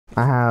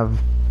I have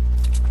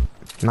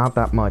not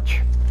that much.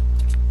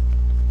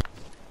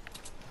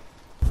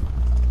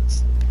 Let's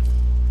see.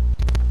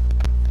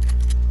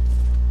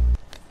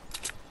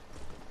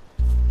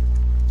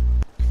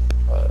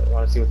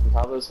 Want to see what's on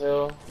top of this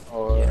hill?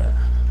 Or Yeah.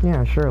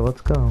 Yeah, sure,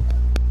 let's go.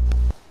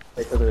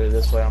 they took it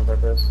this way on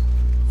purpose.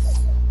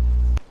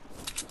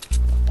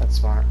 That's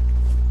smart.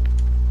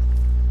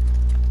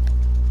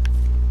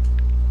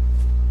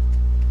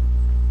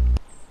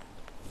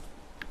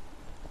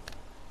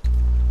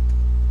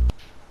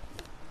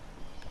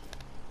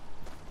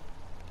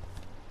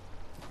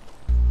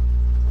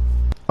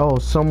 Oh,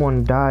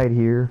 someone died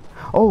here.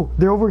 Oh,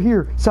 they're over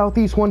here.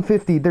 Southeast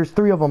 150. There's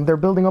 3 of them. They're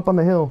building up on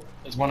the hill.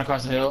 There's one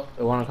across the hill.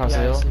 There's one across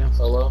Yeah, I the see hill. him.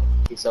 Solo.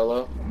 He's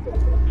solo.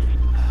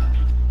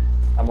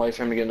 I'm waiting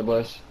for him to get in the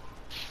bush.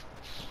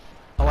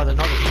 Oh, wow, there's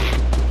another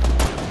shield.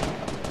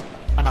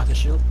 I knocked his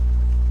shield.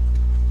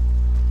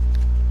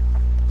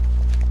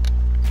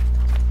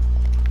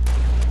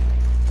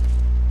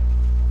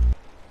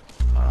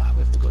 We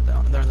have to go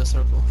down. They're in the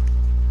circle.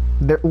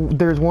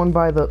 There's one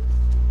by the...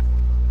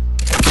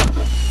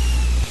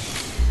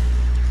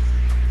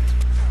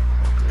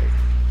 Great.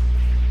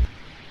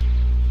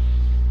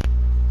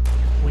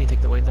 We need to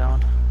take the way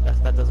down.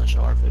 That doesn't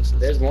show our faces.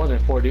 There's more than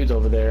 4 dudes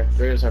over there.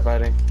 They're gonna start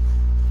fighting.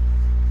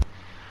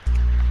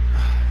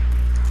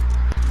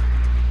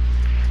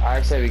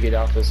 I say we get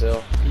off this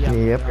hill. Yeah.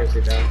 Yep. Here's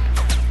it down.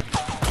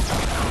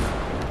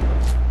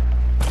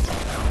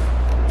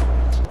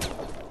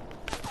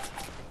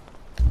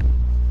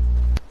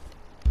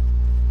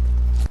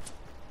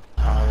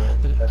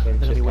 That's They're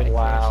gonna be waiting for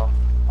us. wow.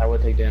 I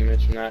would take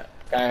damage from that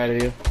guy ahead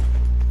of you.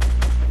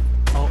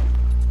 Oh.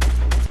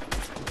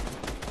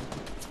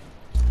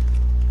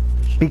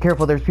 Be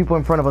careful, there's people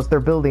in front of us. They're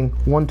building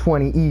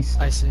 120 east.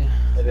 I see.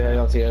 They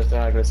don't see us. They're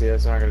not gonna see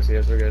us. They're not gonna see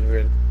us. We're good.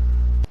 We're good.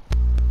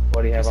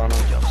 What do you have on them?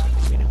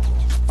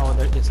 Oh,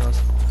 there it's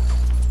us.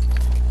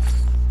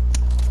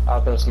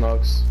 I'll throw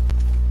smokes.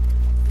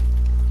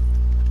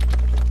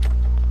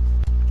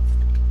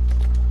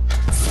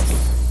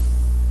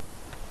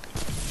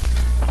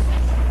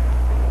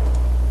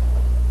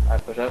 I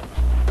push up.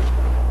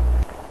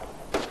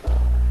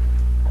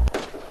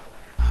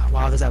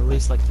 Wow, there's at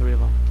least like 3 of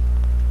them.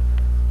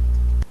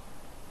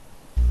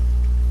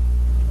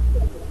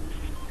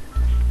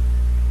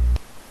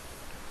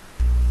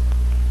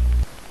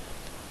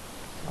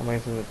 I'm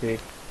waiting for them to peek.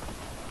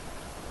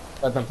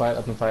 Let them fight.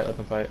 Let them fight. Let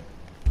them fight.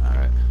 All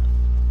right.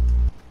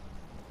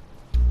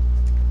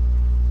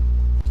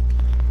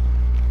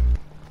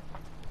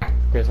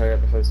 Chris, hurry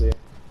up before I see you.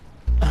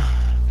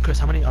 Chris,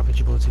 how many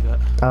RPG bullets you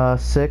got?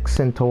 6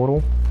 in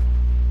total.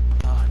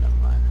 Oh, never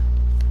mind.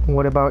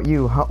 What about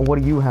you? What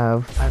do you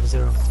have? I have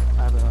 0.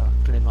 I have a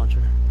grenade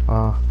launcher.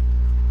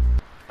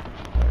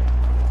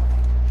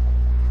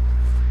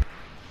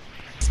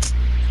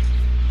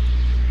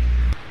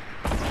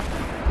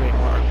 Great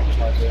mark.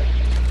 Watch it.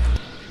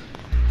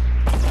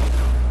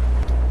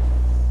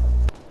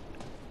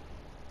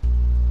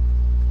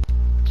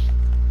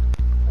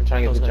 I'm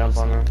trying to get the jump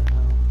on them.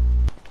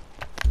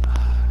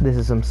 This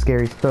is some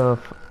scary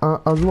stuff.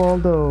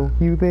 Oswaldo,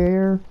 you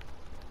there?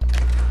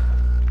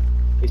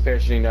 He's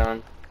parachuting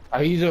down. Oh,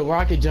 he did a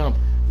rocket jump.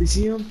 You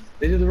see him?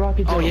 They did the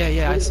rocket jump. Oh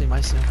yeah, I see him.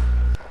 I see him.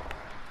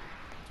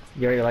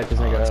 You already like this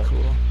Oh, nigga that's up.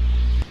 cool.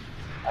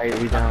 I get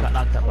I got down.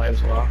 knocked that way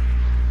as well.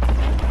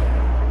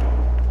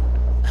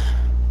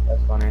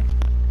 That's funny.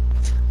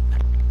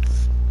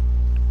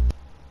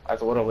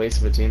 That's what a waste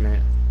of a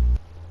teammate.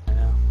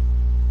 Yeah,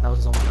 that was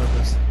his own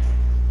purpose.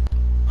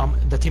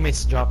 The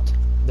teammates dropped.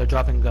 They're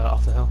dropping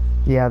off the hill.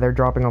 Yeah, they're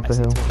dropping off I the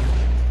see hill. 2 of them.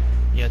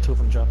 Yeah, 2 of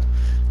them dropped.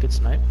 Good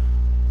snipe.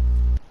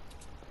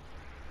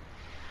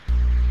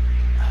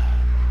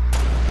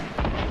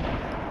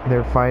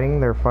 They're fighting,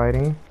 they're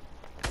fighting.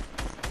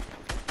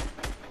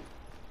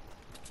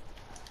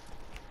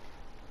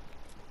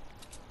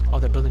 Oh,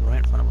 they're building right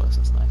in front of us.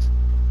 That's nice.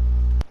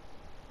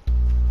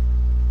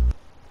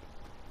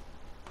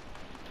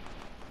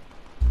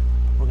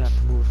 We're gonna have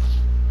to move.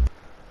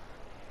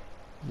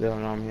 They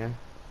don't know I'm here.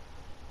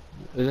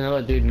 There's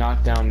another dude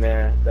knocked down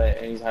there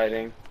that he's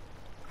hiding.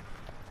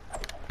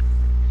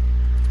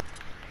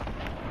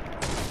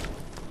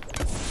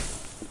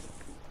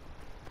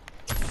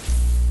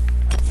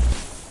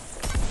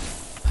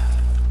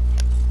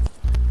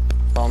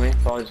 Follow me,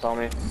 just follow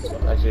me.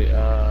 Actually,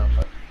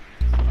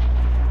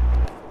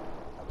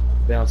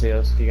 they don't see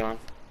us, keep going.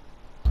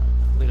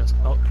 Lead us.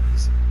 Oh,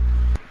 he's...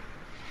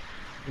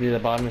 Dude at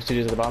the bottom, there's 2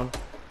 dudes at the bottom.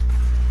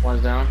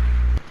 One's down.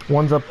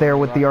 One's up there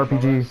with the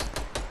RPG.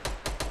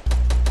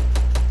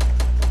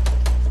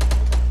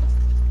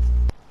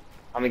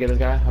 I'm gonna get this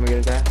guy, I'm gonna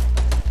get this guy.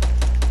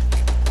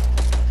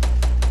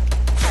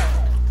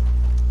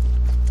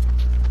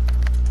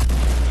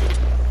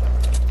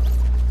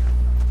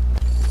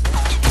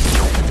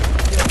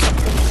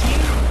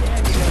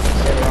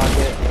 Hit the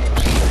rocket.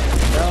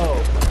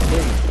 No,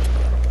 please.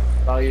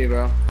 Follow you,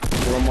 bro.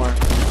 One more.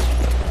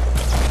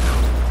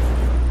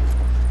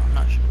 I'm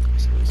not sure. Let me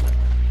see what he's at.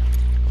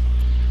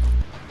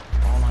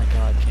 Oh my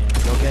god, Kim.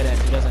 Go get him.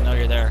 He doesn't know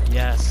you're there.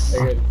 Yes.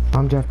 Very good.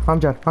 I'm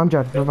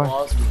Amjad, Yo, revive.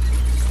 Moss,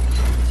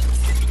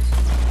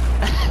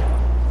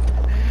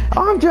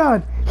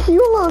 Amjad,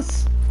 heal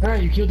us!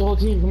 Alright, you killed the whole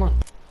team, come on.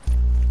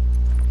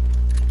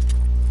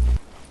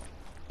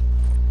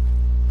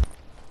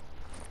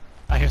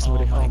 I hear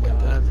somebody. Oh my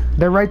God.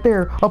 They're right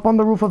there, up on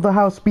the roof of the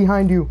house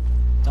behind you.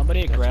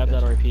 Somebody grab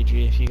that gotcha.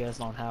 RPG if you guys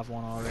don't have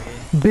one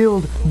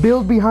already.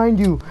 Build behind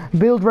you.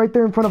 Build right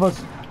there in front of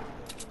us.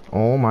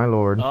 Oh my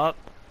lord. Up.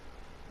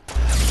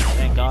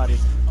 Thank God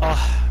he's.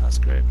 Oh, that's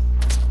great.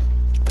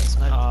 That's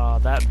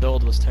nice. That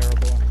build was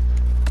terrible.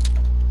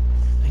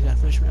 You gotta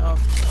finish me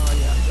off. Oh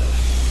yeah, I'm dead.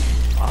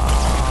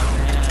 Oh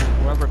man,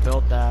 whoever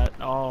built that.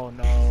 Oh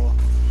no.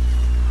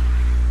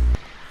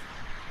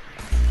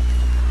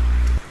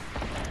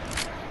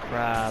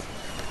 Crap.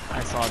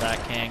 I saw that,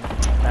 King.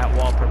 That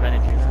wall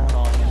prevented you from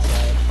crawling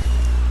inside.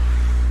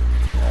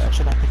 I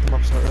should not pick them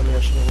up so early. I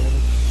should have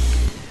waited.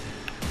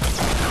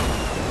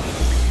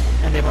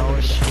 And they No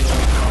won't shield,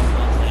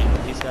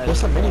 nothing. These guys There's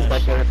some are minis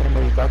back trash. there if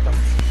anybody's got them.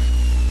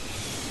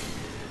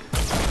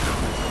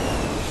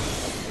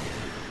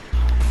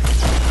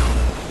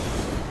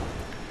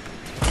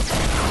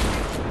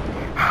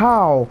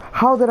 How?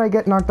 How did I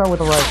get knocked out with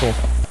a rifle?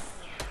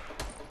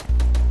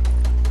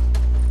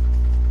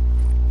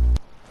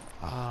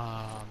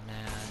 Oh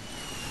man.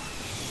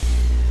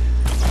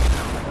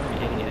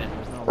 What an idiot.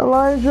 There's no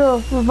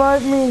Elijah,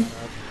 revive me.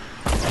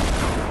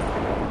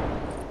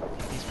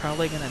 He's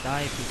probably gonna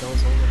die if he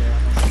goes over there.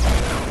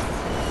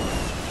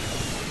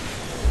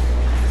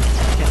 I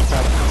can't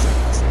grab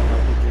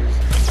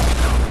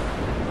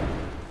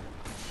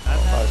I've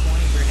had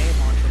 20 grenade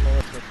launcher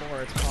bullets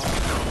before. It's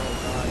possible. Oh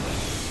god.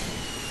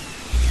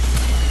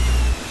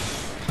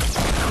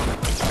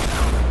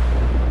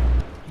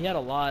 He had a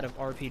lot of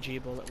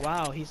RPG bullets.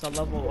 Wow, he's a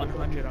level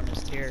 100 on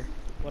his tier.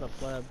 What a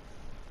pleb.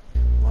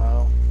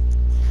 Wow.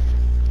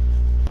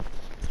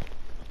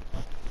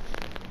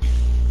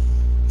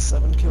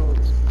 7 kills.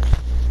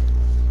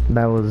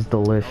 That was That was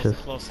delicious.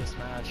 the closest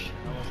match.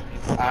 That wasn't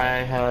even. I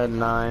had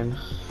 9.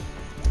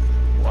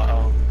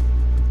 Wow.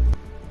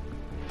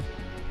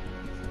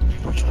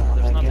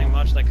 There's nothing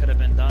much that could have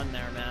been done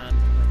there, man.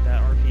 Like,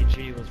 that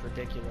RPG was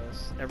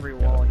ridiculous. Every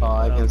wall he All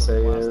I put up can was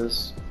say blasted.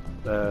 is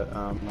that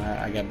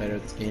I got better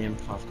at this game.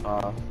 Cough,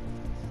 cough.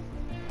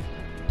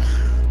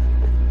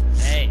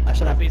 Hey, I should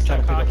don't have be been so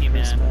trying to pick up cocky,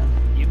 Chris, man.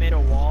 You made a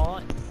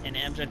wall, and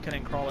Amjad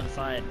couldn't crawl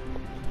inside.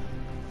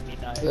 He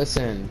died.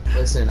 Listen.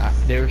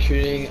 They were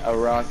shooting a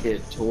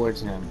rocket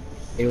towards him.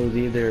 It was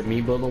either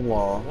me build a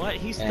wall. What?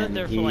 He stood And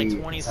there for like he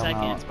 20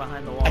 somehow- seconds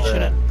behind the wall.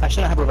 I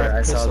shouldn't have revived I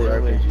Chris saw so the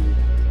early. RPG.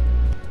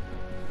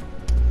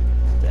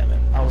 Damn it.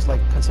 I was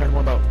like concerned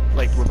more about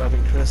like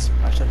reviving Chris.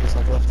 I should have just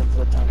like left him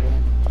for the time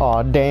being.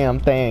 Aw, damn,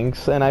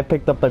 thanks. And I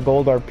picked up the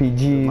gold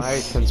RPGs.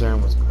 My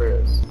concern was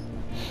Chris.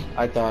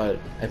 I thought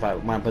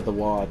when I put the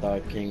wall, I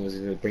thought King was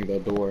gonna bring the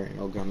door and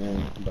he'll come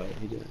in, but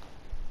he didn't.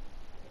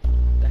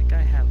 That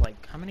guy had like,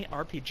 how many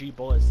RPG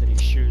bullets did he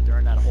shoot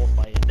during that whole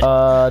fight?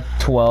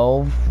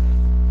 12.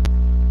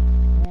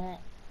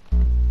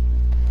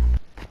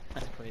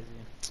 That's crazy.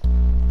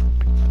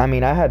 I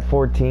mean, I had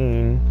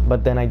 14,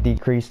 but then I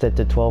decreased it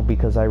to 12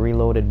 because I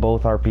reloaded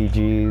both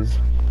RPGs.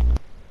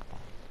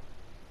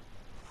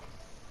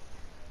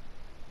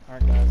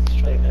 Alright guys, let's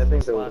try to I get think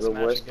this the last match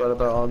worst and get part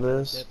about all one.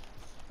 this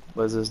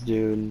was this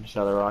dude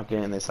shot a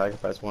rocket and they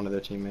sacrificed one of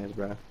their teammates,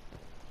 bro.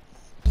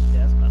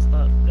 Yeah, that's messed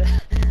up.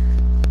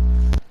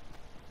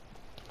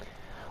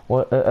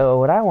 What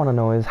I want to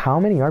know is how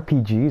many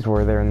RPGs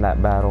were there in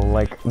that battle?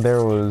 Like,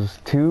 there was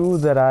 2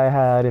 that I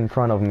had in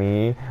front of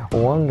me,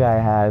 one guy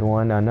had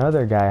one,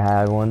 another guy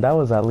had one, that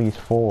was at least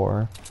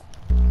 4.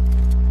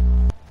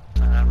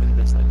 I really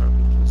dislike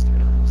RPGs, to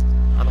be honest.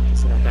 I don't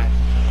consider that. Yeah,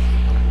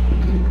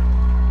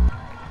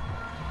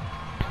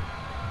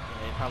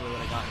 he probably would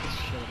have gotten his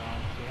shit on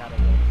if he had a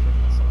little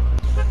freaking sword.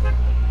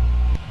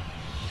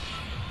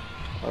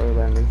 Or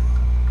landing.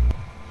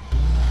 I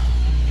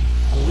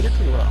mean, we did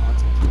pretty well on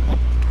Haunted.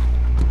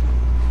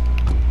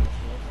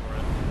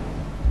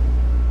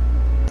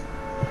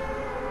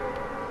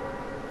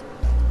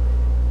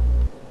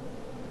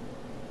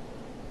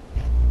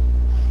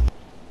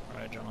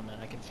 Alright, gentlemen,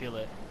 I can feel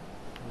it.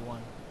 We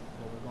won.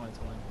 Well, we're going to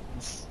win.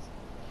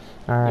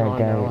 You Alright,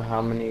 wanna know guys.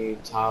 how many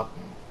top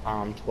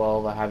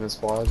 12 I have in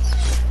squads?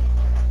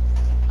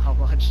 How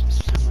much?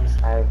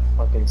 I have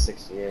fucking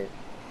 68.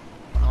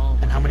 Oh,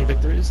 And how many God.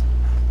 victories?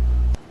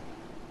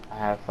 I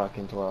have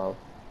fucking 12.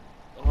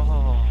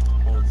 Oh,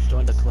 Oh,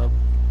 join the club.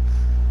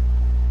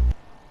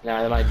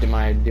 Now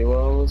my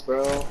duos,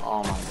 bro.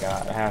 Oh my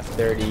god, I have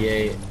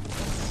 38.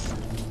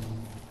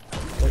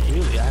 But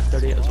really, I have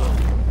 38 as well.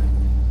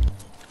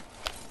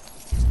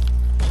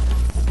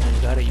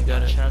 Yeah, you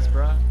got it. chess,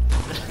 bruh.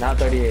 Not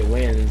 38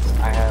 wins.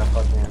 I have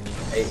fucking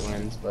 8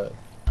 wins, but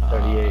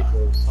 38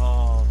 kills.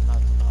 Oh, not,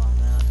 oh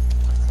man.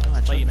 Oh,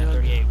 I thought you meant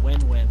good. 38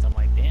 wins. I'm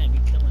like, damn, you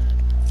killing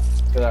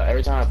it. Cause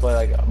every time I play,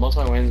 like most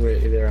of my wins were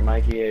either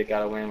Mikey, I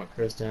got a win with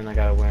Kristen, I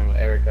got a win with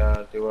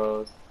Erica,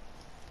 duos.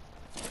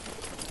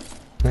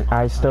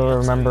 I still Yeah, so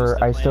remember used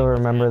to I still playing with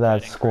remember Red that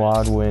and Chris. squad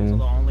Those are win.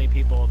 the only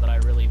people that I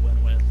really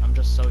win with. I'm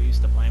just so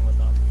used to playing with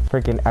them.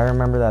 Freaking, I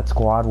remember that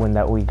squad win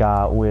that we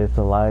got with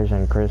Elijah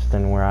and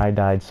Kristen where I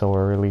died so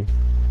early.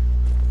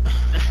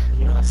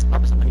 You know, that's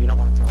probably something you don't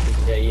want to tell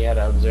people. Yeah, you had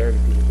to observe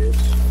if you did.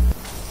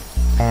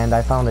 And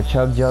I found a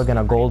chug jug and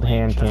a gold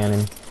hand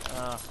cannon.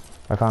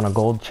 I found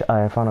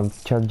a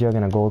chug jug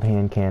and a gold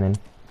hand cannon.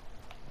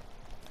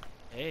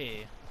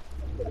 Hey,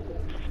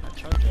 that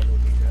chug jug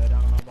would be good. I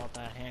don't know about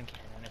that hand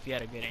cannon if you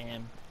had a good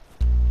aim.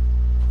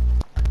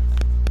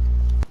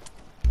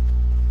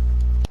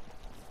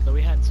 So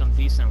we had some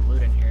decent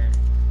loot in here.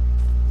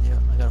 Yeah,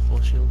 I got a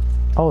full shield.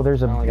 Oh,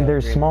 there's Oh, yeah,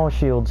 there's green. small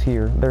shields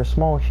here. There's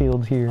small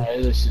shields here.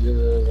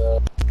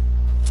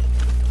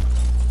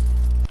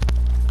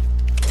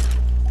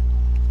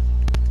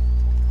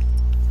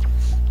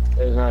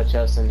 There's not a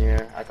chest in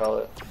here, I call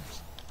it.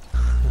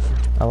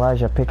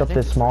 Elijah, pick I up think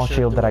this the small shield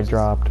shield that I doors is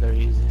dropped. Very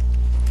easy.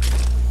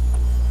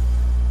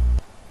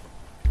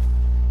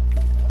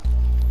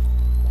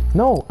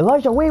 No,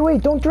 Elijah,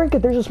 wait, don't drink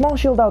it. There's a small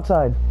shield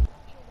outside.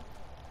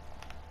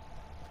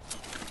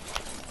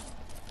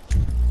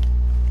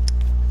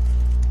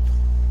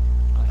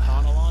 I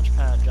found a launch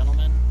pad,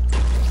 gentlemen.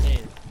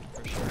 Hey,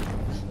 for sure.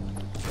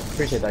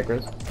 Appreciate that,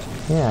 Chris.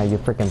 Yeah, you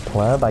freaking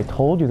pleb. I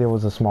told you there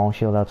was a small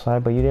shield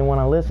outside, but you didn't want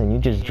to listen. You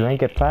just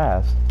drank it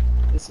fast.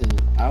 Listen,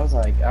 I was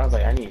like,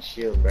 I need a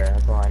shield, bro.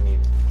 That's all I need.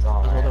 That's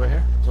all I Hold over need.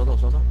 here.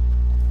 Zoldo.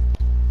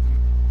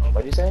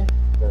 What'd you say?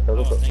 Thank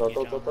you,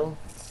 John.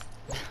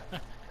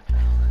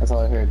 That's all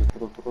I heard.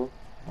 Oh,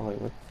 wait,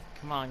 what?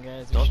 Come on,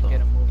 guys. We should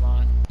get a move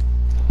on.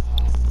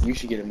 You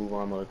should get a move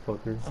on,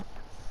 motherfucker.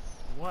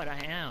 What? I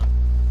am.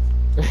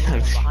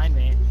 Behind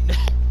me.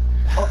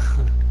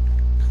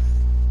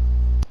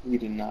 You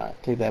did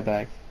not. Take that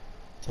back.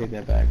 Take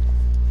that back.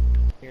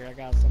 Here, I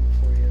got something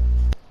for you.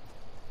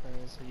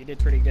 So you did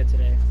pretty good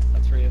today.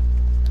 That's for you.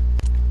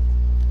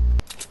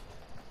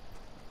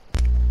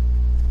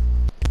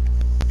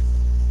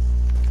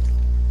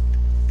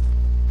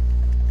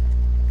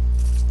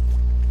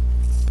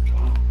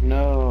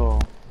 No.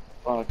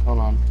 Fuck, hold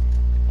on.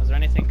 Was there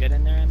anything good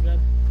in there, Amjad?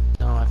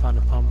 No, I found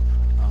a pump.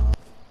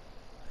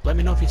 Let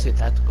me know if you say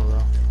tactical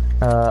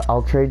though.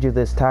 I'll trade you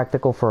this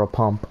tactical for a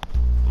pump.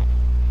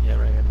 Yeah,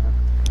 right here, man.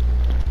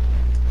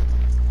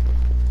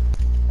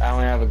 I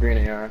only have a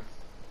green AR.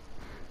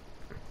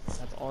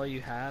 That's all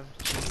you have?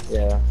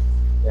 Yeah.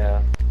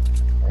 Yeah.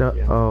 Thank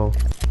you. Oh.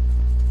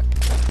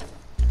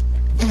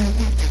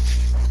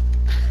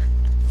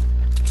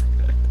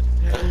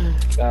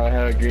 Now I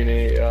have a green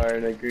AR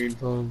and a green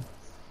pump.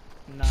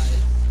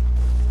 Nice.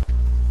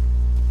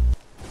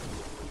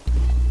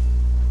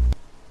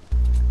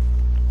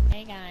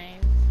 Hey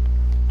guys.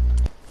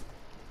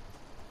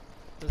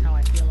 This is how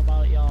I feel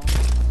about y'all.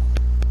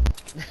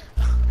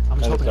 I'm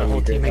just hoping our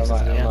whole team makes it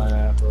to the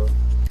end.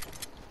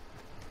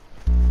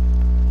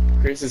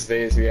 Chris's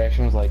face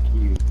reaction was like,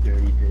 you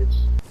dirty bitch.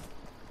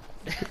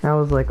 I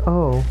was like,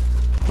 oh,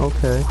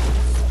 okay.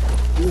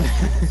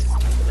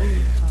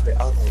 Wait,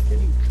 I was like,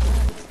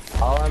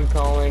 all I'm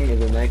calling is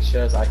the next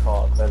chest I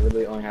call, because I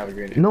really only have a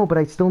green AR. No, but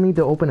I still need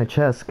to open a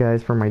chest,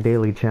 guys, for my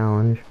daily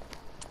challenge.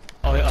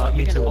 Oh, yeah, You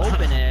me can too.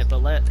 open it, but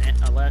let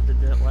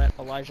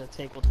Elijah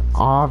take what's inside.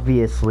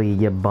 Obviously,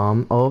 you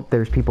bum. Oh,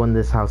 there's people in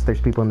this house.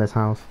 There's people in this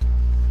house.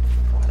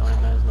 Don't worry,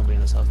 man. There's nobody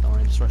in this house. Don't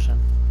worry. Just rush in.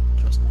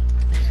 Trust me.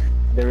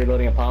 They're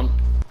reloading a pump.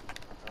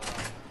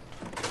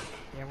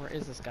 Yeah, where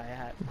is this guy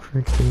at?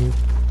 Freaking.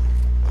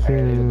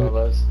 Alright, he's above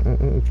us.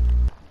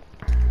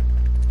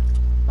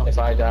 Oh, If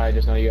I die,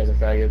 just know you guys are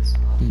faggots.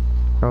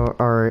 Oh,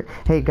 alright.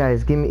 Hey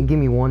guys, give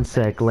me 1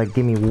 sec. Like,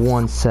 give me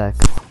 1 sec.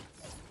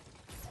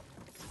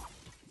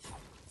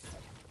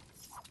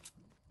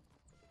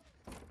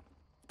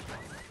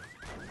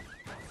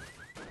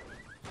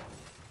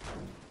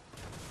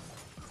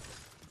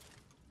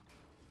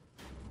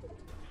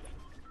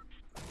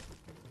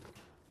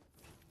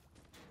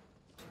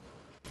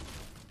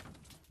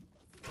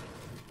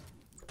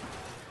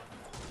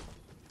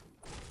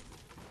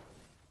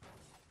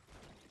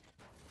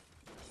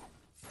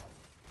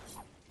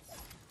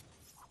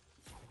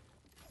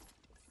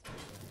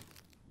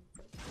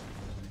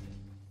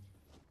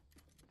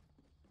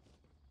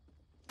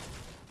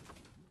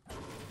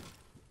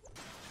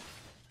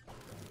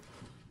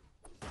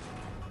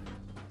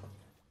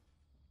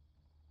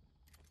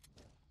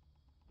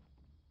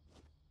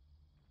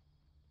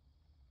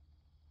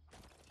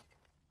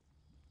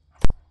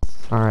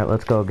 Alright,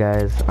 let's go,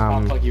 guys.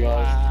 Oh, fuck you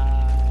guys.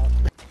 Wow.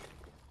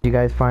 You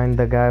guys find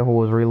the guy who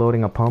was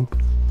reloading a pump?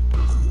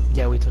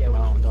 Yeah, we took him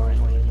out.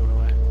 Don't worry. You were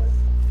away.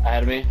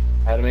 Ahead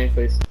of me,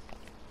 please.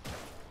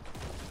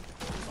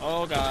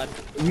 Oh god.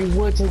 You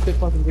would take the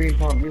fucking green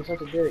pump. You're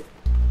such a dick.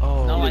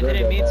 Oh, No, you I deserve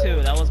didn't mean that.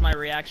 to. That was my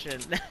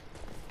reaction.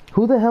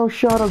 Who the hell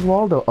shot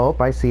Oswaldo? Oh,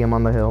 I see him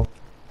on the hill.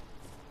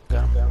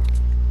 yeah.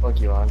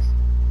 Fuck you, Oz.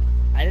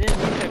 I didn't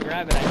mean to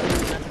grab it. I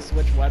just meant to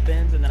switch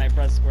weapons and then I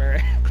pressed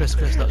square. Chris,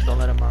 don't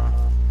let him.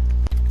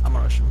 I'm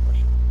gonna rush him.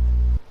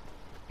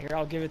 Here,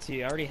 I'll give it to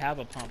you. I already have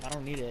a pump. I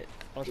don't need it.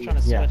 I was trying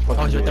to Yeah, switch. fuck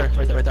Oh, he's right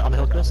there, on the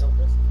hill, Chris.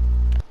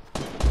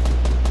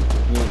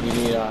 You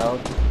need help?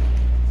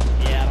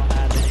 Yeah, I don't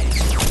have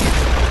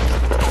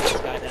any.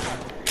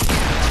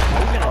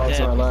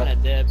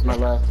 dip. To my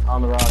left,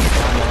 on the rock, on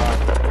the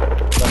rock.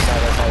 Left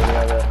side, we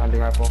have a hunting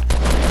rifle.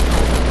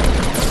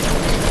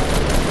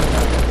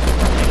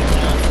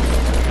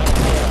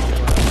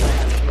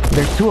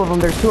 There's two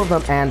of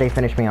them, and they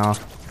finished me off.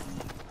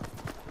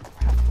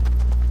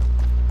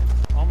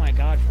 Oh my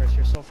god, Chris,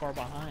 you're so far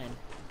behind.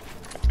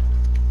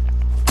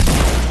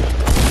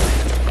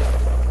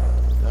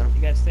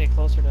 You guys stay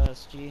closer to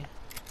us, G.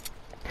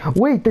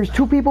 Wait, there's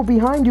two people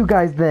behind you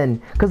guys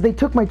then, because they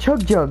took my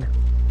chug jug.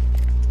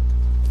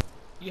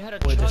 You had a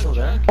Wait, they're still chug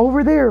there? jug?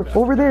 Over there,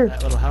 over there.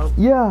 That little house.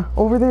 Yeah,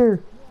 over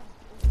there.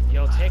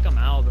 Yo, take them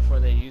out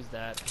before they use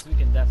that, because we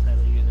can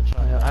definitely use a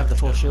chug jug. I have the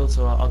full shield,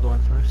 so I'll go in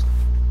first.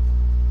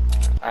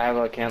 I have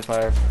a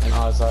campfire. And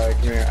oh, sorry,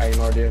 come here, I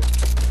ignored you.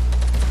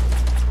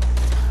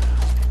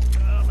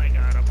 Oh my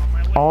god, I'm on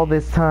my way. All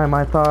this time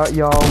I thought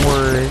y'all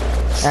were...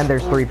 And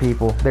there's three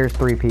people. There's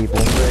three people.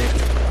 I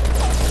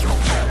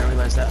didn't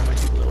realize that how many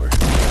people there were.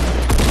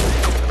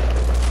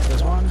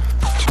 There's one.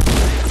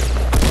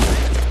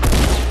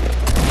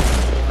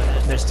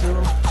 There's two.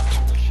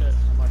 Oh shit,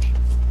 how much?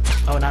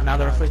 Oh, now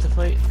they're afraid to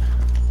fight.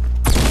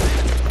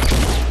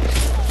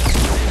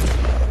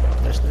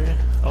 There's three.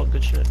 Oh,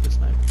 good shit. Good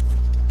snipe.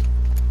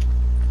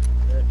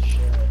 Good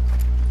shit.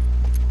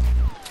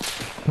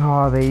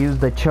 Oh, they used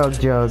the chug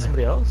jug.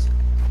 Somebody else?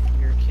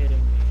 You're kidding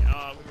me.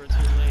 Oh, we were too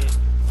late.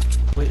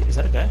 Wait, is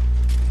that a guy?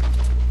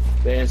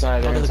 They're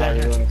inside, they're Oh, there's a guy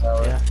inside, here. they're in the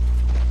tower. Yeah.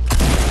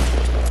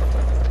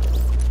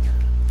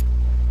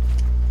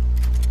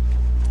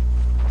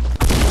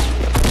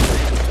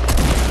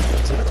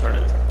 Is it a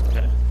turret?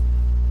 Okay.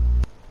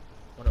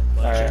 What a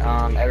budget.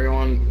 Alright,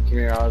 everyone, come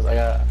here,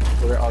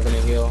 we're all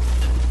gonna heal.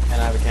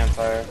 And I have a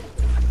campfire.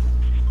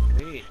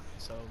 Sweet.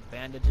 So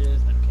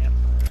bandages, then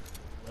campfire.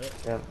 Lit.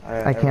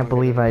 Yeah, I can't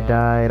believe I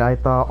died. I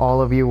thought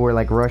all of you were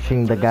like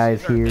rushing the Let's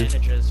guys use our here.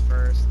 Bandages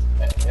first.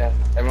 Yeah,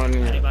 everyone in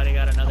here. Anybody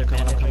got another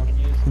bandage I can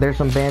use? There's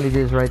some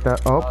bandages right there.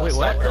 Oh, Wait,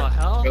 what? What the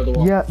hell? Build the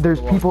wall. yeah, there's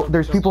Build the wall.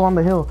 people on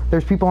the hill.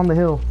 There's people on the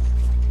hill.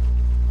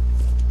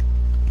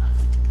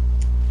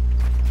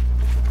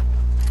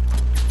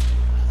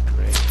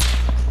 Great.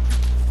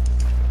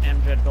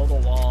 Amjad, build a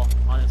wall.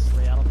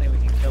 Honestly, I don't think we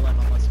can kill him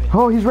unless we.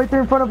 Oh, he's right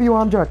there in front of you,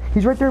 Amjad.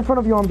 He's right there in front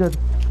of you, Amjad.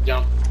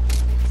 Jump.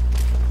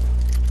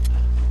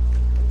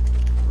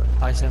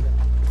 Hi, Sam.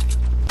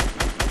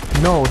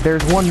 No,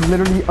 there's one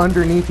literally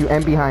underneath you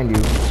and behind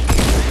you.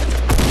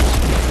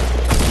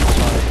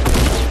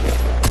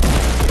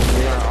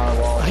 You're on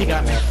our wall. Oh, he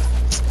got me.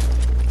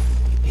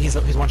 He's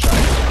one shot.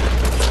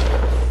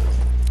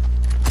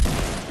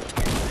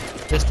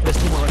 There's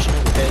two more rushing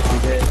in.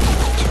 You did.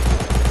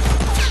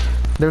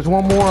 There's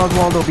one more,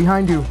 Oswaldo,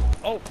 behind you.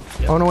 Oh.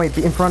 Oh no, wait,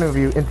 in front of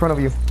you, in front of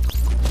you.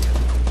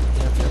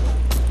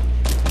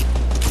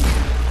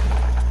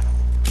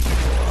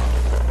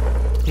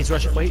 He's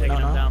rushing. Wait, Taking no,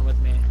 him no. down with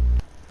me.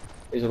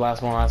 He's the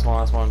last one.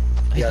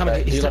 He's Yeah,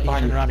 coming. He's left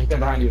behind turning you. around. He's He's turning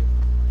behind around.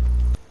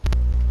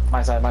 you.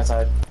 My side, my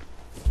side.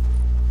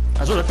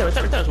 Right there,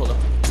 as well, though.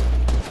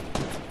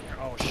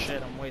 Oh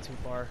shit, I'm way too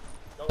far.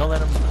 Don't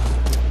let him.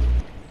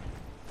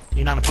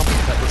 You're not a pump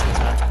at that distance,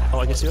 man. Oh,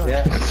 I guess you are.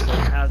 Yeah.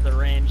 It has the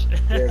range.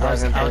 Yeah, It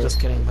guys, I was just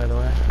kidding, by the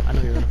way. I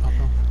knew you were gonna pump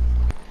him.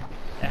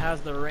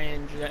 has the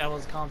range. I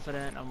was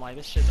confident. I'm like,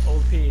 this shit's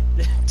OP.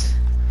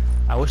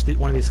 I wish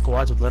one of these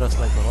squads would let us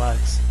like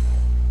relax.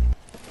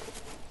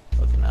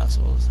 Fucking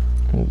assholes.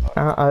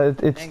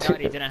 It's Thank God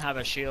he didn't have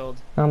a shield.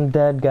 I'm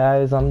dead,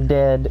 guys. I'm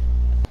dead.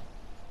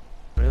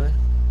 Really?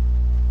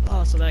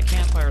 Oh, so that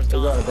campfire's There's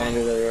a lot gone. of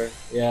bandages everywhere.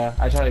 Yeah,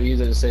 I tried to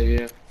use it to save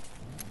you.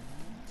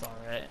 It's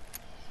alright.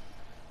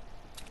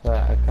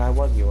 But I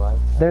was you, I.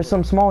 There's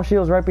some small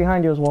shields right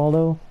behind you,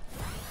 Oswaldo.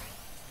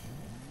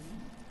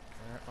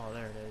 Oh,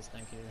 there it is.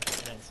 Thank you. I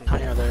didn't see How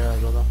that. many are there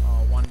as well, though?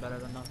 Oh, one better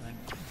than nothing.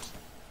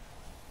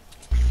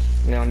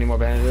 You don't need more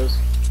bandages?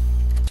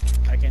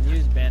 I can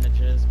use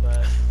bandages,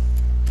 but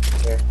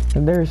Here.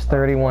 There's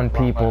 31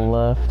 people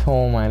left.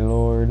 Oh my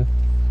lord.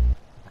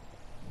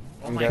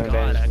 oh I'm my getting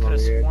god, I bandages could have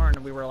over here.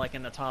 sworn we were like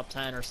in the top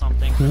 10 or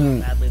something for how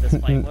badly this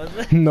fight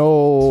was.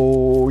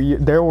 No,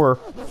 there were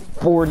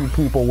 40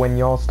 people when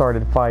y'all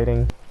started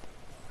fighting.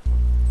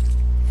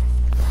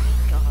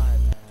 God, man.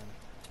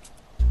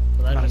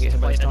 So that, Gotta just, get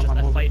hit by fight, storm, I'm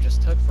that moving. fight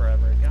just took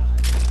forever. God.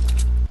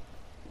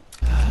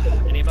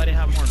 Anybody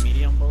have more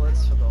medium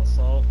bullets for the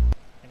assault?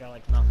 I got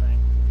like nothing.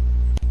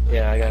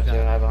 Yeah, I got you. I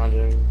have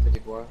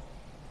 154.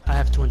 I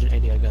have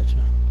 280, I got you.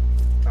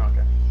 Oh,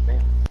 okay.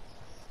 Damn.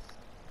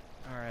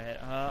 Alright,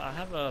 I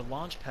have a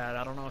launch pad.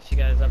 I don't know if you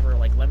guys ever,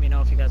 like, let me know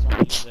if you guys want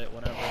to use it,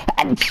 whatever.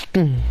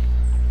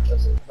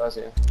 That's it. That's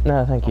it.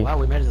 No, thank Oh, you. wow,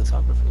 we made it to the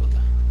soccer field.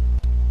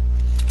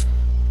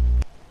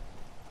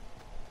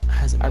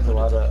 Hasn't That's a been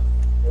lot of.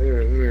 We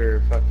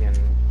were fucking.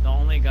 The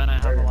only gun I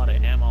have a lot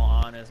of ammo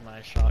on is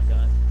my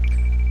shotgun.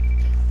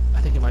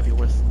 I think it might be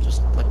worth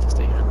just like to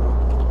stay here and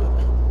look a little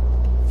bit.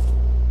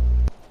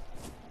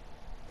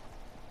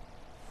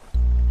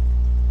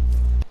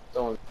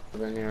 Someone's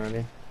been here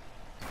already.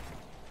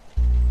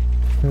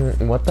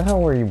 What the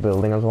hell were you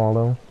building,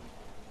 Oswaldo?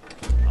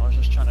 I was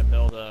just trying to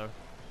build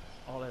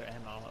all their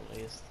ammo at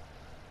least.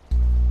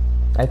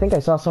 I think I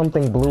saw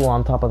something blue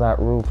on top of that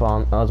roof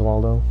on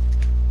Oswaldo.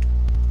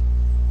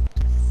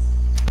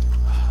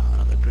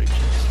 Another great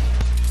chance.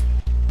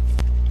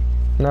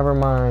 Never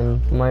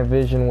mind, my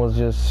vision was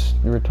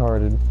just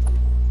retarded.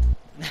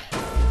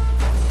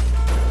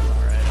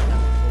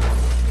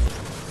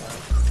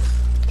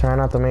 Try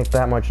not to make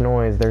that much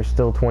noise, there's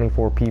still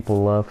 24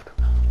 people left.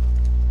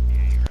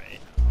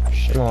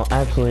 Well,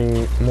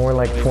 actually, more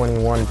like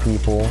 21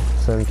 people,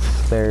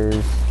 since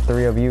there's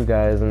 3 of you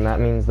guys, and that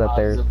means that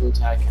There's there's... a blue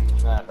tag in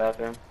that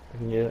bathroom. I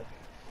can get it.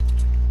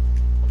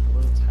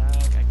 Blue tag,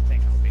 I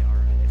think I'll be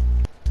alright.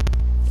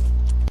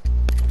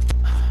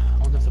 I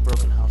wonder if the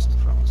broken house in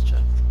front was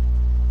checked.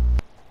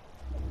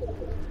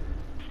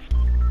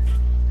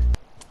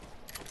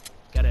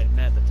 Gotta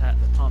admit,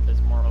 the pump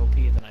is more OP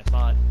than I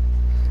thought.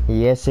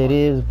 Yes, it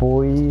is,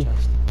 boy.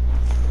 Chest.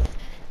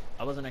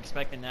 I wasn't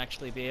expecting to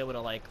actually be able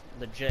to, like,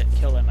 legit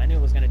kill him. I knew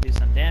it was gonna do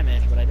some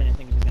damage, but I didn't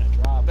think he was gonna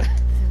drop.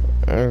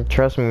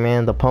 Trust me,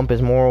 man, the pump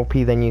is more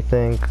OP than you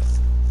think.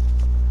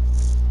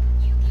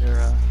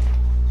 Here,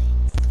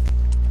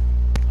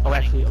 oh,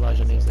 actually,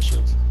 Elijah needs the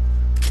shields.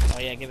 Oh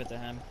yeah, give it to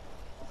him.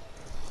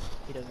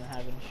 He doesn't have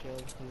any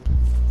shields.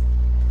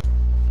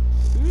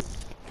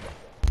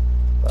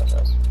 Flash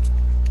house.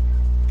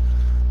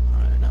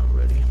 Alright, now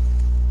we're ready.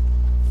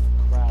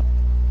 Crap.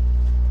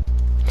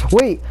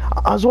 Wait,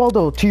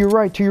 Oswaldo, to your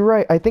right, to your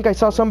right. I think I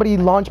saw somebody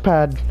launch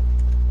pad.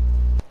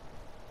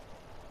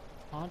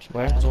 Launch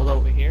Where? pad Hold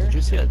over up. here. Did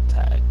you see a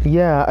tag?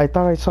 Yeah, I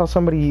thought I saw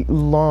somebody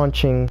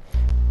launching.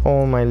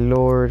 Oh my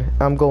lord,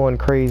 I'm going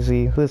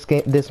crazy.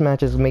 This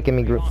match is making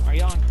me. Are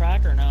you on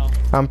crack or no?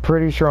 I'm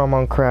pretty sure I'm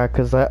on crack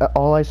because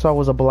all I saw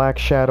was a black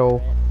shadow.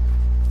 Alright.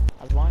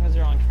 As long as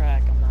you're on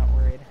crack, I'm not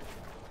worried.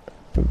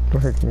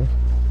 Because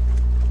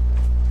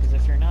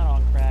if you're not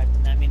on crack,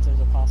 then that means there's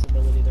a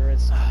possibility there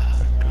is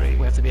something. Great.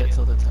 We have to be at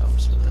Tilted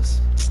Towers for this.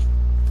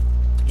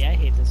 Yeah, I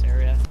hate this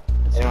area.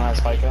 It's Anyone not- has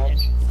spike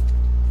traps?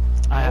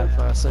 I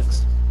have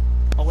 6.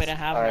 Oh wait, I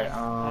have Alright, one.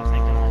 Oh,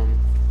 thank God.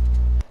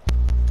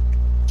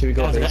 should we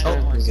go Oh,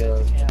 basement? oh, We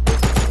go Yeah.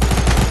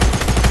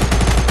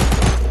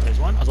 There's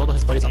one. Oswaldo,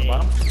 his buddy's on the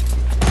bottom.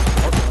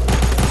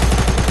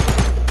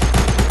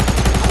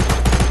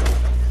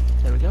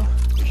 There we go.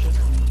 Good shit.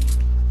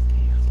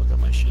 Look at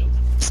my shield.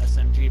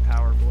 SMG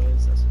power,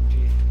 boys.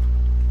 SMG.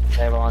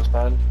 I have a launch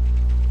pad.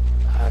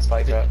 And a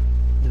spike trap.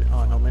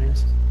 Oh, no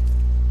minis.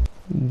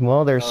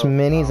 Well, there's Oh,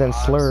 minis and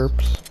nice.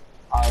 slurps.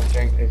 I'll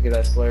drink if you get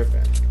that slurp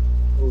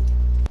in. Ooh.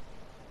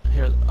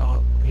 Here,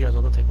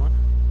 Oswaldo, take one.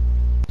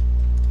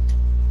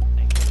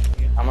 Thank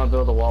you. I'm gonna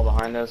build a wall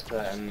behind us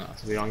so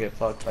we don't get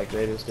fucked like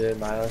they just did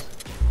by us.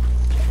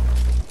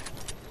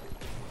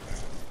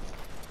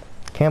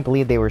 Can't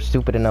believe they were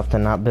stupid enough to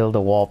not build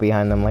a wall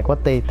behind them. Like,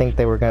 what they think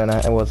they were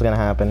was gonna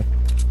happen?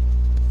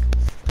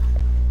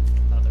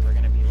 Thought they were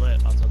gonna be lit.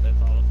 That's what they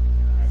thought was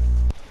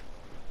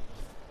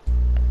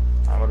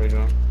gonna Alright, what are we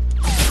doing?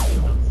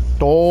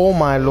 Oh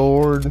my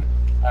lord.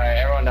 Alright,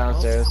 everyone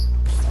downstairs.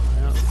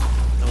 Yeah,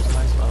 that was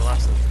nice while it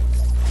lasted.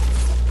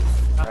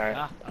 happen. Alright.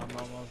 I'm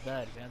almost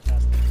dead.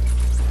 Fantastic.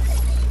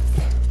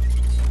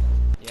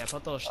 Yeah,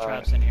 put those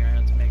Alright. traps in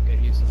here to make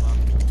good use of them.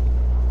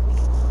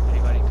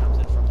 Anybody comes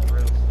in from the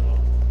roof, so.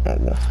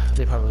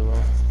 They probably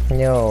will.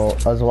 Yo,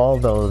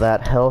 Oswaldo,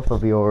 that health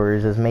of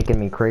yours is making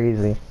me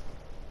crazy.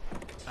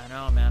 I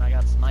know, man. I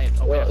got sniped.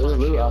 Oh, wait, I There's found a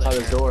loot shield outside in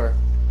this here. door.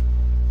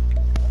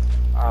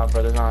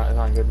 But it's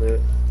not good loot.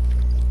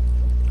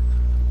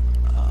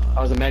 Oh,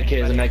 there's a med kit,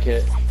 there's a med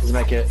kit. There's a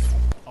med kit.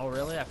 Oh,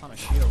 really? I found a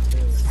shield, too.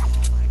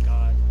 Oh, my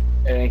God.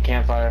 And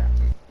campfire.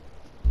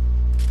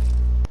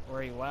 Where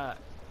are you at?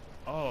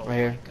 Oh, Right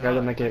here. my Grab the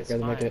God, med kit, that's grab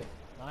the med fine. kit.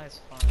 Nice,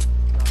 fine.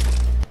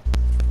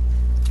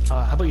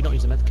 How about you don't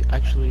use the medkit?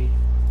 Actually,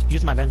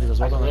 use my bandages as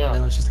well, Actually, and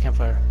then yeah. let's use the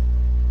campfire.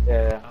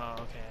 Yeah. Oh,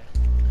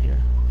 okay.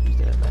 Here, use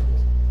the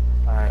bandages.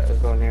 Alright,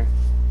 let's go in here.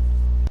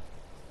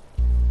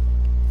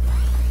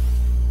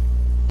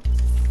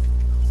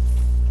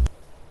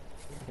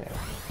 Okay.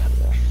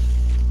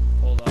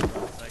 Hold on for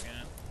a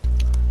second.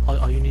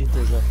 All you need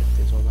is 50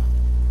 as well.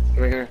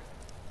 Right here.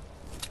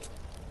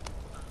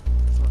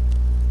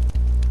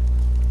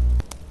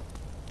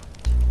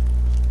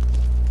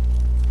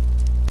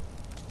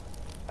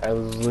 I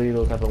was literally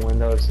looking out the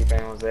window to see if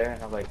anyone was there,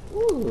 and I was like,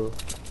 ooh.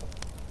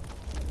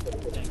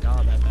 Thank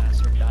God that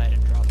bastard died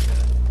and dropped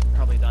dead.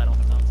 Probably died on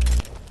the mountain.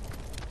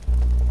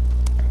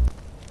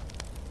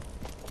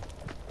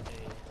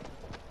 Hey.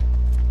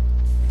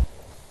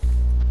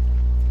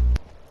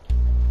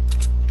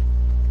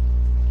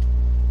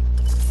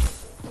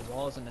 The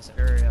walls in this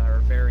area are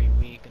very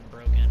weak and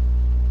broken.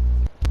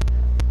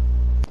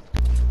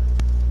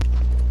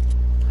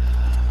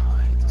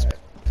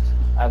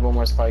 I have one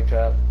more spike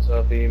trap, so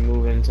if we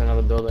move into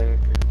another building,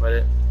 we can put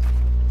it.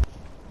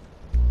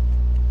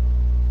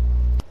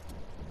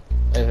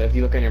 If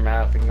you look on your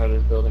map, you can go to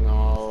this building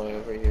all the way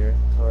over here,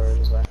 or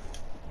this way.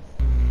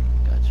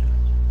 Gotcha.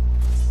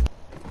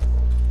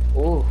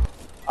 Ooh,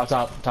 up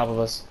top of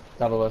us,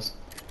 top of us.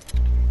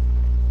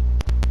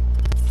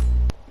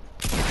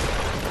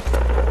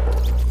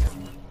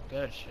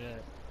 Good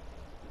shit.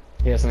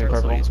 He has something So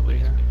purple. he's over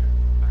here.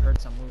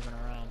 some moving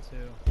around too.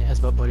 Yeah, his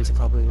buddies are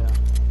probably He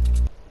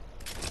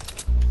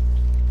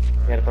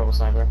had a purple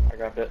sniper. I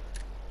grabbed it.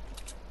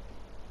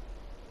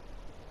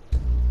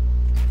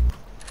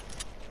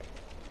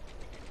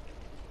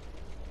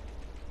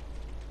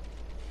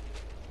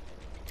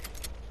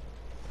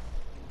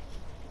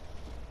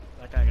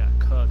 That guy got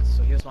cooked,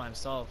 so he was by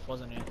himself,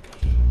 wasn't he?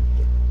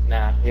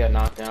 Nah, he got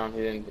knocked down. He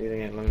didn't get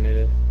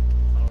eliminated.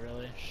 Oh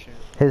really? Shoot.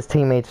 His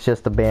teammates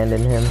just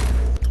abandoned him.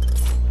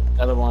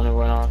 The other one that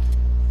went off.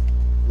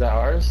 Is that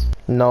ours?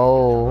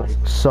 No,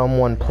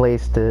 someone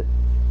placed it.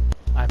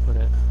 I put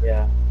it.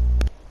 Yeah.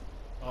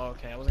 Oh,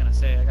 okay, I was gonna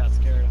say, I got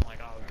scared. I'm like,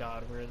 oh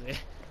god, where is he?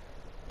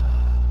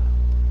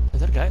 Is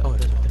that a guy? Oh,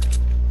 it is right there.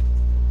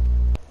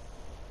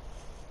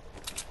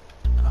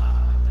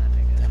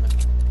 Damn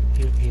it.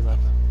 He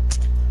left.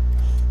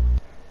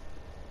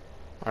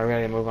 Alright, we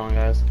gotta move on,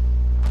 guys.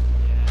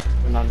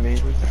 Yeah. Not me.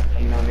 Let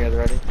me know when you guys are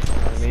ready.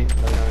 Not me. Let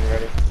me know when you're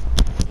ready.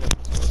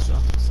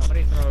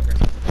 Somebody throw a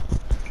grenade.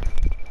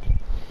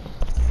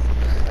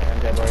 I'm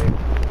dead, buddy.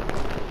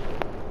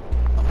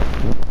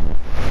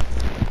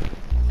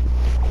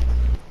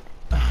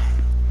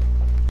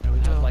 There we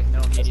I have go. like no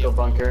Let's media. go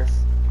bunker.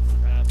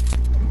 Crap.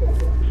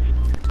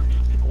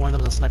 One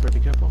of them's a sniper, be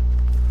careful.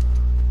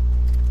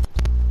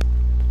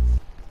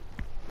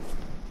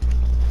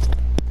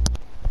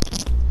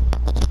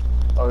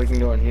 Oh, we can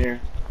go in here.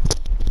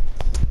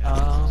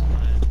 Um,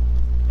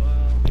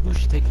 maybe we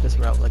should take this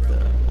route, like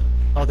the...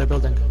 Oh, they're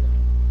building.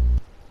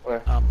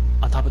 Where? On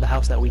top of the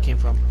house that we came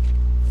from.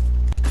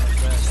 They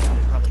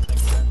probably think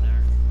we're in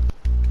there.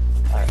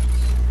 Alright.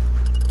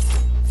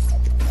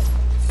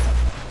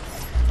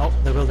 Oh,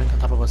 they're building on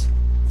top of us.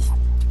 On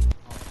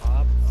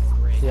top? Oh,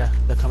 great. Yeah,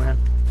 they're coming in.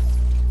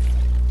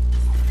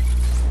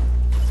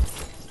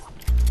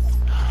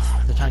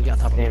 They're trying to get on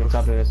top of Damn, us.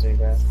 top of this thing,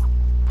 guys.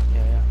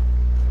 Yeah, yeah.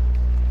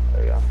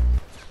 There we go.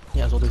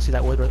 Yeah, so do you see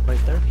that wood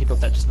right there? He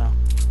built that just now.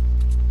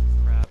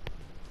 Crap.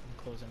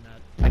 I'm closing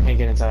that. I can't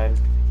get inside.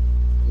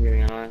 I'm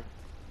getting annoying.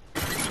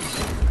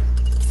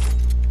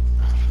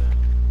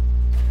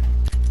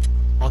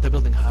 Oh, they're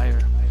building higher.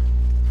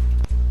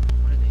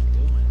 What are they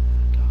doing?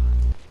 God.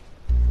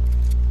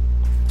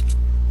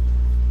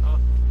 Oh.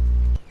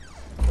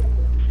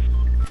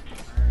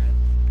 Alright.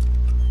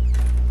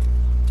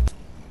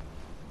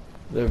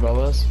 They're above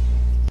us?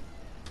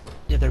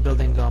 Yeah, they're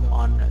building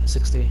on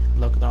 60.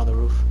 Look, they're on the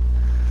roof.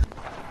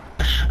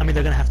 I mean,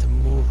 they're gonna have to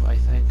move, I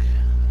think,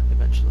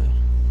 eventually.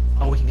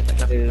 Oh, we can get that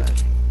guy Dude. back.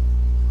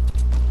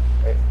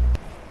 Wait.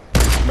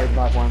 Right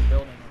back one.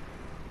 Building.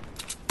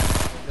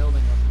 We're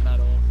building with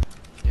metal.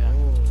 Yeah.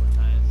 Oh,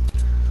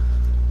 nice.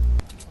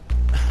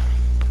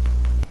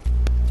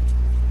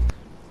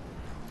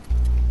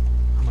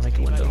 I'm gonna make a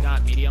Anybody window.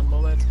 got medium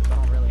bullets? Because I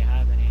don't really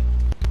have any.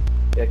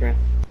 Yeah, come here.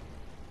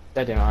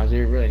 Goddamn, Oz,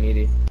 you're really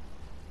needy.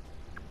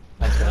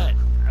 That's But good.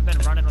 I've been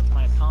running with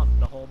my pump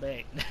the whole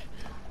day.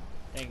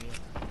 Thank you.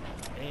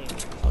 Hey.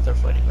 Oh, they're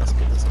fighting. That's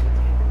good. That's good.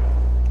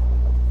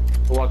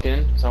 We'll walk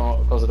in, so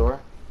I'll close the door.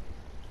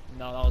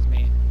 No, that was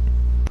me.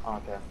 Oh,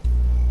 okay.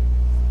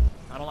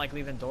 I don't like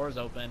leaving doors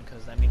open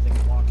because that means they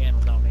can walk in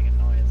without making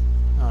noise.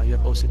 Oh, you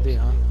have OCD,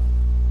 huh?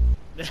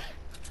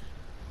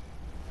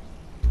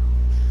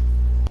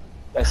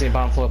 I see him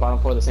bottom floor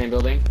of the same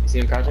building. You see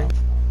him crouching?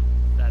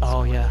 That's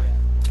Oh, yeah.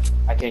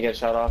 I can't get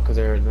shot off because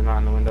they're not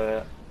in the window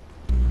yet.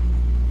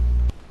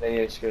 They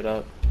need to screw it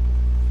up.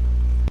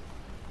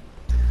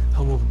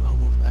 He'll move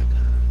back.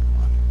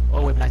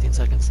 Oh, we have 19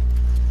 seconds.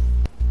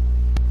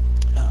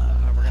 We're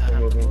gonna have to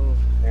moving. move.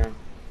 Yeah.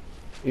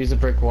 Use the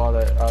brick wall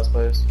that Oz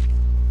placed.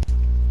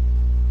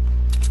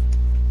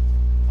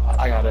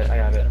 I got it, I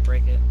got We it. gotta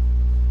break it.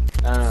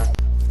 No, no, no.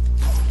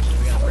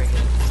 We gotta break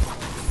it.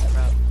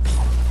 Crap.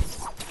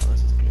 Oh,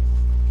 this is great.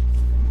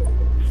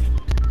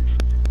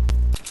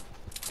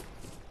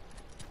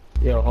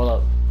 Yo, hold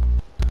up.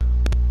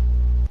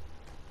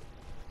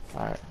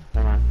 Alright,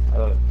 never mind. I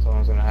thought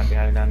someone's gonna have to be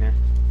hiding down here.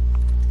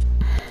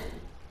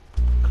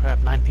 Crap,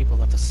 9 people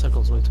left. The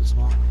circle's way too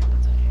small.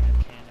 That's a hand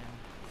cannon.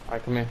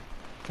 Alright, come here.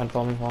 Come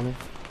follow me, follow me.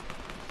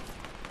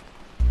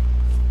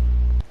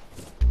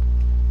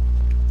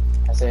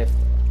 I said,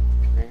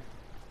 come here.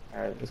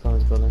 Alright, let's go in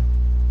this building.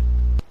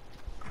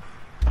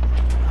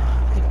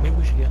 I think maybe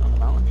we should get on the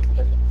mountain.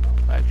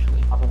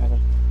 Actually. Hop in, hop in.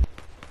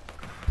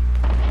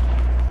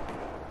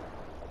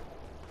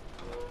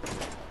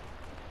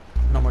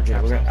 No more Yeah,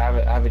 traps. we're gonna,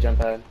 left. I have a jump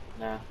pad.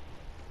 Nah.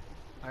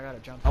 I gotta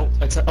jump. Oh,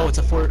 pad. it's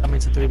a 4. I mean,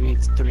 it's a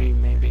 3v3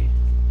 maybe.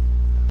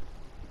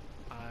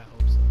 I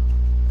hope so.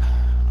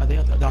 Are they?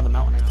 They're on the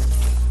mountain, I think.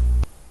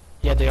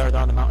 Yeah, they are.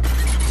 They're on the mountain.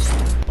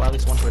 Well, at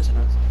least one person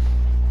is.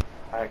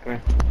 Alright, come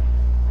here.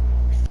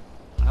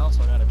 I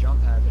also got a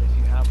jump pad, but if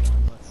you have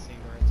one, let's see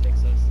where it takes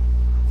us.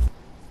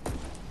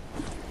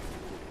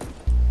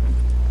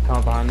 Come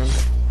up behind them.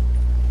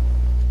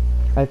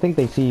 I think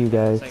they see you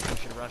guys. Looks like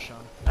we should rush on.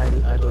 I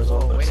do as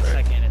well. Oh, but wait a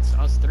sorry. second, it's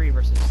us 3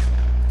 versus...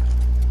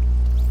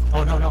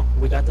 Oh no,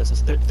 we got this.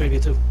 It's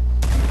 3v2.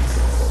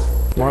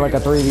 More like a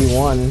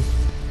 3v1.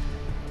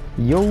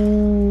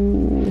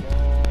 Yo.